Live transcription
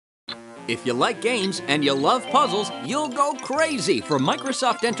If you like games and you love puzzles, you'll go crazy for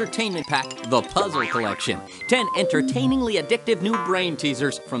Microsoft Entertainment Pack, The Puzzle Collection. 10 entertainingly addictive new brain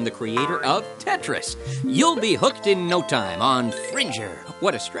teasers from the creator of Tetris. You'll be hooked in no time on Fringer.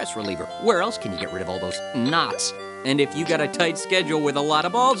 What a stress reliever. Where else can you get rid of all those knots? And if you got a tight schedule with a lot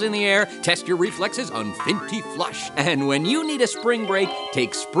of balls in the air, test your reflexes on Finty Flush. And when you need a spring break,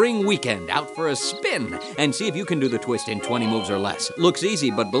 take Spring Weekend out for a spin and see if you can do the twist in 20 moves or less. Looks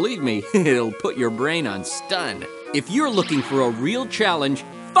easy, but believe me, it'll put your brain on stun. If you're looking for a real challenge,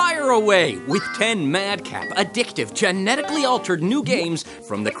 fire away with 10 madcap, addictive, genetically altered new games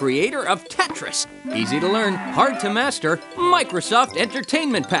from the creator of Tetris. Easy to learn, hard to master, Microsoft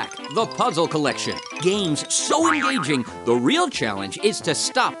Entertainment Pack, The Puzzle Collection. Games so engaging, the real challenge is to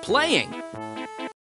stop playing.